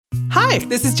Hi,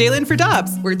 this is Jalen for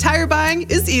Dobbs, where tire buying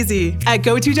is easy. At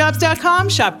GoToDobbs.com,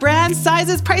 shop brands,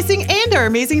 sizes, pricing, and our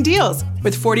amazing deals.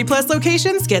 With 40-plus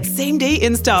locations, get same-day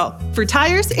install. For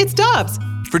tires, it's Dobbs.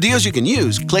 For deals you can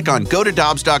use, click on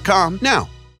GoToDobbs.com now.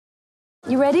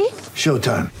 You ready?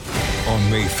 Showtime.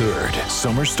 On May 3rd,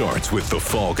 summer starts with The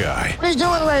Fall Guy. Let's do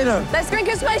it later. Let's drink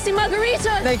a spicy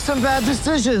margarita. Make some bad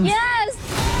decisions. Yes!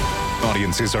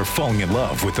 Audiences are falling in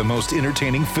love with the most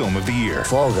entertaining film of the year.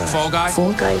 Fall Guy. Fall Guy?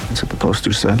 Fall guy. That's what the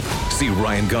poster said. See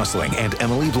Ryan Gosling and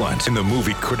Emily Blunt in the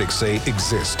movie critics say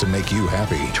exists to make you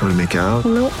happy. Trying to make it out?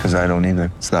 Nope. Because I don't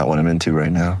either. It's not what I'm into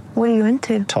right now. What are you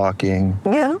into? Talking.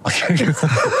 Yeah.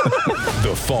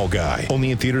 The Fall Guy.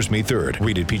 Only in theaters May 3rd.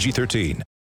 Rated PG-13.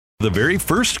 The very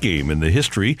first game in the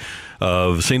history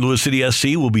of St. Louis City SC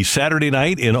will be Saturday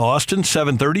night in Austin,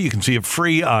 7:30. You can see it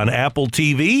free on Apple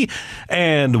TV.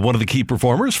 And one of the key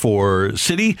performers for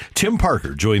City, Tim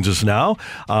Parker, joins us now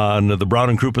on the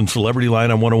Brown and Crouppen Celebrity Line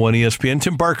on 101 ESPN.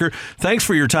 Tim Parker, thanks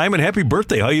for your time and happy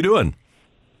birthday. How you doing?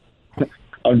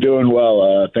 I'm doing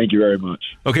well. Thank you very much.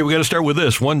 Okay, we got to start with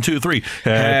this. 1, 2, 3.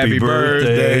 Happy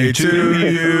birthday to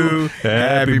you.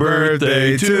 Happy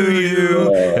birthday to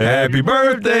you. Happy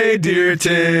birthday, dear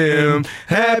Tim.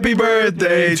 Happy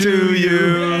birthday to you.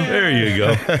 There you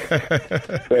go.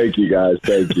 Thank you, guys.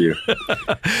 Thank you.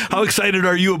 How excited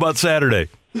are you about Saturday?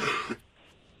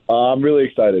 I'm really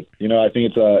excited. You know, I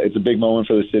think it's a big moment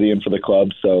for the city and for the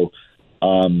club. So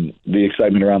the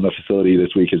excitement around the facility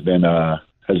this week has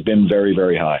been very,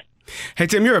 very high. Hey,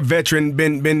 Tim, you're a veteran,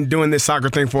 been doing this soccer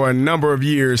thing for a number of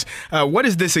years. What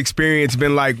has this experience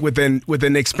been like with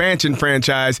an expansion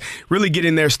franchise, really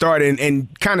getting their start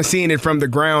and kind of seeing it from the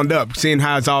ground up, seeing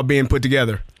how it's all being put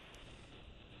together?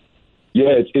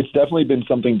 Yeah, it's definitely been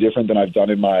something different than I've done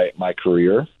in my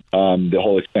career, the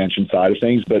whole expansion side of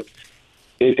things. But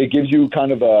it gives you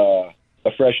kind of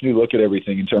a fresh new look at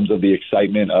everything in terms of the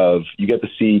excitement of you get to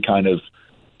see kind of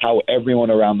how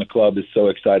everyone around the club is so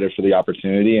excited for the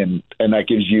opportunity, and that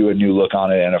gives you a new look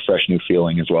on it and a fresh new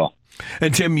feeling as well.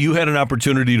 And Tim, you had an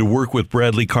opportunity to work with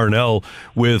Bradley Carnell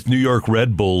with New York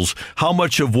Red Bulls. How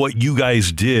much of what you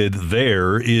guys did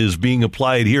there is being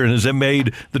applied here, and has it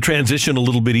made the transition a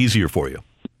little bit easier for you?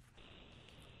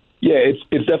 Yeah,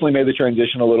 it's definitely made the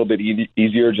transition a little bit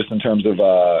easier just in terms of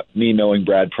me knowing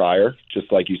Brad prior,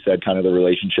 just like you said, kind of the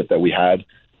relationship that we had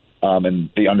and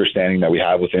the understanding that we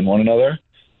have within one another.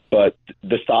 But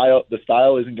the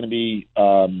style isn't going to be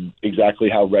exactly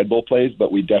how Red Bull plays, but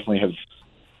we definitely have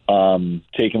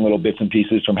taken little bits and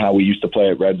pieces from how we used to play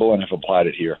at Red Bull and have applied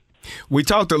it here. We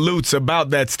talked to Lutz about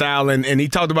that style, and he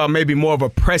talked about maybe more of a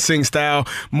pressing style,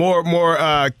 more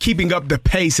keeping up the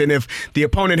pace, and if the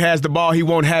opponent has the ball, he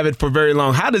won't have it for very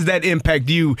long. How does that impact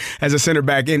you as a center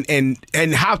back, and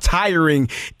how tiring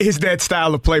is that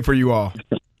style of play for you all?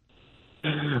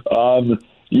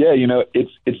 Yeah, you know,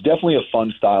 it's definitely a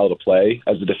fun style to play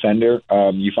as a defender.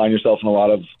 You find yourself in a lot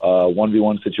of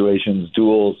 1v1 situations,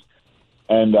 duels,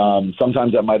 and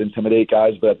sometimes that might intimidate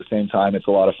guys, but at the same time, it's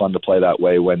a lot of fun to play that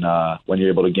way when you're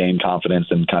able to gain confidence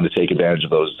and kind of take advantage of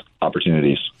those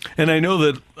opportunities. And I know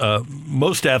that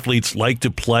most athletes like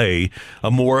to play a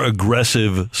more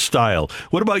aggressive style.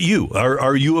 What about you?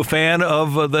 Are you a fan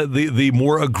of the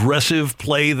more aggressive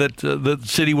play that the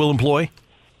city will employ?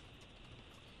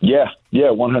 Yeah,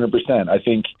 100%. I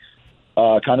think,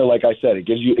 kind of like I said, it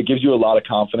gives you a lot of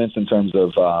confidence in terms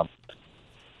of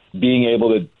being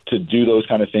able to do those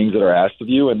kind of things that are asked of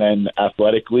you, and then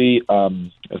athletically,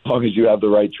 as long as you have the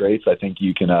right traits, I think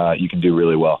you can do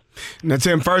really well. Now,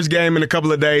 Tim, first game in a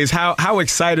couple of days. How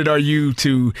excited are you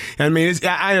to? I mean,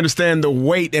 I understand the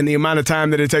weight and the amount of time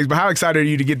that it takes, but how excited are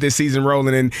you to get this season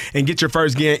rolling and get your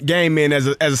first game in as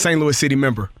a St. Louis City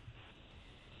member?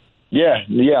 Yeah,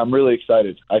 I'm really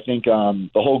excited. I think the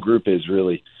whole group is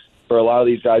really. For a lot of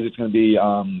these guys, it's going to be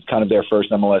kind of their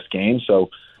first MLS game, so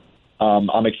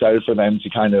I'm excited for them to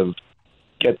kind of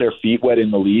get their feet wet in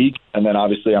the league, and then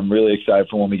obviously I'm really excited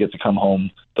for when we get to come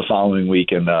home the following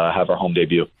week and have our home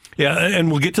debut. Yeah, and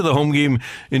we'll get to the home game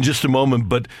in just a moment,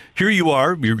 but here you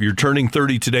are. You're turning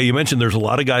 30 today. You mentioned there's a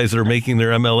lot of guys that are making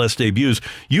their MLS debuts.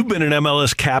 You've been an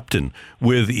MLS captain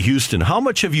with Houston. How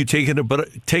much have you taken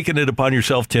it upon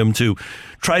yourself, Tim, to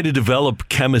try to develop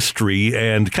chemistry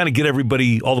and kind of get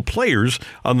everybody, all the players,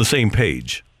 on the same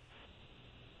page?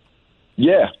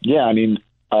 Yeah. I mean,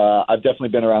 I've definitely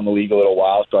been around the league a little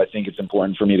while, so I think it's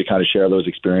important for me to kind of share those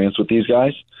experiences with these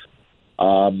guys.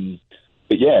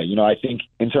 But yeah, you know, I think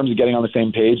in terms of getting on the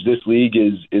same page, this league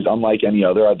is unlike any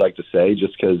other, I'd like to say,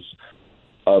 just because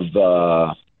of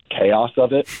the chaos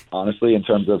of it, honestly, in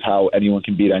terms of how anyone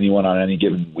can beat anyone on any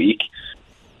given week.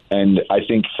 And I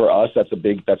think for us, that's a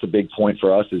big point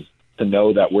for us, is to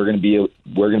know that we're going to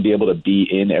be able to be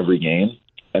in every game,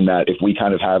 and that if we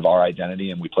kind of have our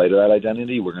identity and we play to that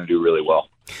identity, we're going to do really well.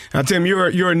 Now, Tim,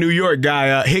 you're a New York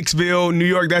guy, Hicksville, New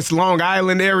York. That's Long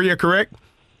Island area, correct?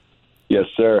 Yes,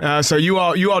 sir. So you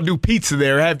all do pizza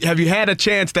there. Have you had a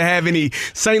chance to have any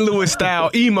St. Louis style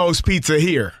Emo's pizza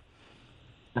here?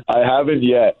 I haven't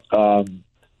yet. I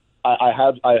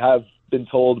have been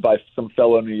told by some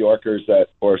fellow New Yorkers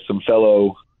or some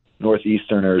fellow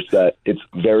Northeasterners that it's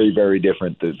very, very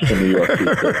different than New York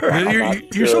pizza.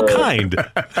 You're so kind.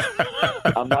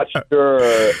 I'm not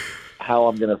sure how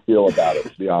I'm going to feel about it,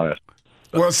 to be honest.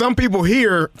 Well, some people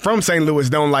here from St. Louis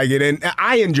don't like it, and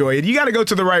I enjoy it. You got to go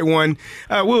to the right one.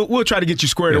 We'll try to get you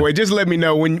squared away. Just let me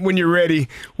know when you're ready.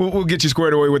 We'll get you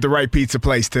squared away with the right pizza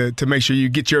place to make sure you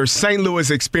get your St. Louis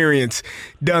experience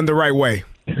done the right way.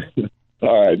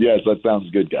 All right. Yes, that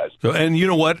sounds good, guys. So, and you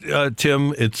know what,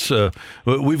 Tim? It's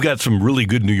we've got some really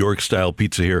good New York style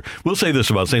pizza here. We'll say this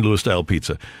about St. Louis style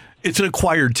pizza: it's an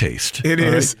acquired taste. It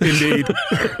is indeed.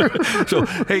 So,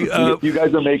 hey, you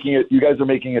guys are making it. You guys are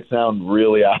making it sound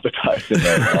really appetizing.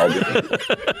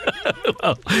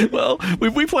 well,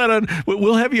 we plan on.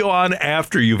 We'll have you on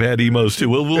after you've had Emo's too.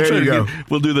 We'll try to go.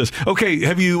 We'll do this. Okay.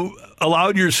 Have you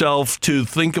allowed yourself to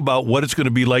think about what it's going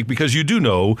to be like, because you do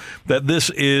know that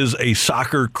this is a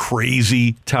soccer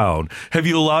crazy town? Have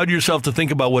you allowed yourself to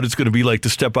think about what it's going to be like to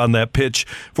step on that pitch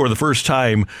for the first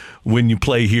time when you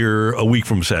play here a week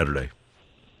from Saturday?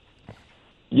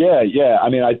 Yeah. I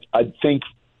mean, I think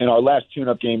in our last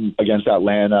tune-up game against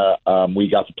Atlanta, we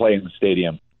got to play in the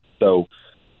stadium, so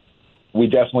we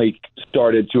definitely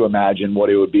started to imagine what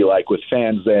it would be like with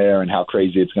fans there and how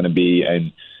crazy it's going to be.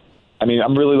 And I mean,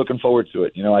 I'm really looking forward to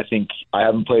it. You know, I think I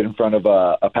haven't played in front of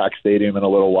a packed stadium in a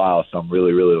little while, so I'm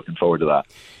really, really looking forward to that.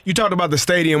 You talked about the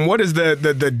stadium. What is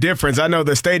the difference? I know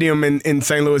the stadium in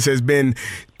St. Louis has been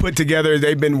put together.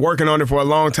 They've been working on it for a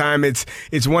long time. It's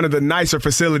one of the nicer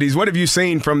facilities. What have you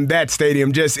seen from that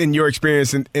stadium, just in your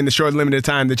experience in the short, limited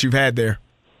time that you've had there?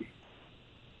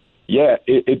 Yeah,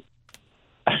 it's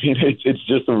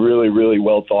just a really, really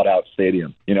well thought out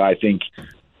stadium. You know, I think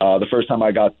the first time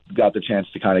I got the chance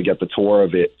to kind of get the tour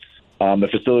of it, the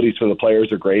facilities for the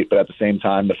players are great, but at the same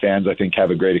time, the fans, I think,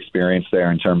 have a great experience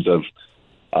there in terms of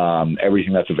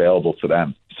everything that's available to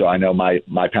them. So I know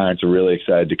my parents are really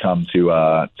excited to come to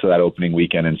that opening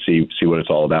weekend and see what it's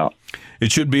all about.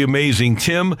 It should be amazing.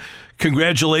 Tim,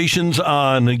 congratulations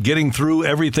on getting through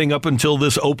everything up until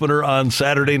this opener on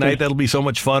Saturday night. That'll be so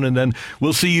much fun. And then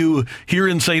we'll see you here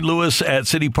in St. Louis at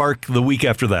City Park the week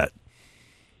after that.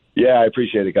 Yeah, I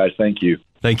appreciate it, guys. Thank you.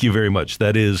 Thank you very much.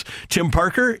 That is Tim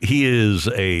Parker. He is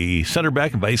a center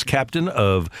back and vice captain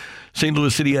of St.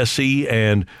 Louis City SC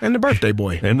and the birthday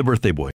boy.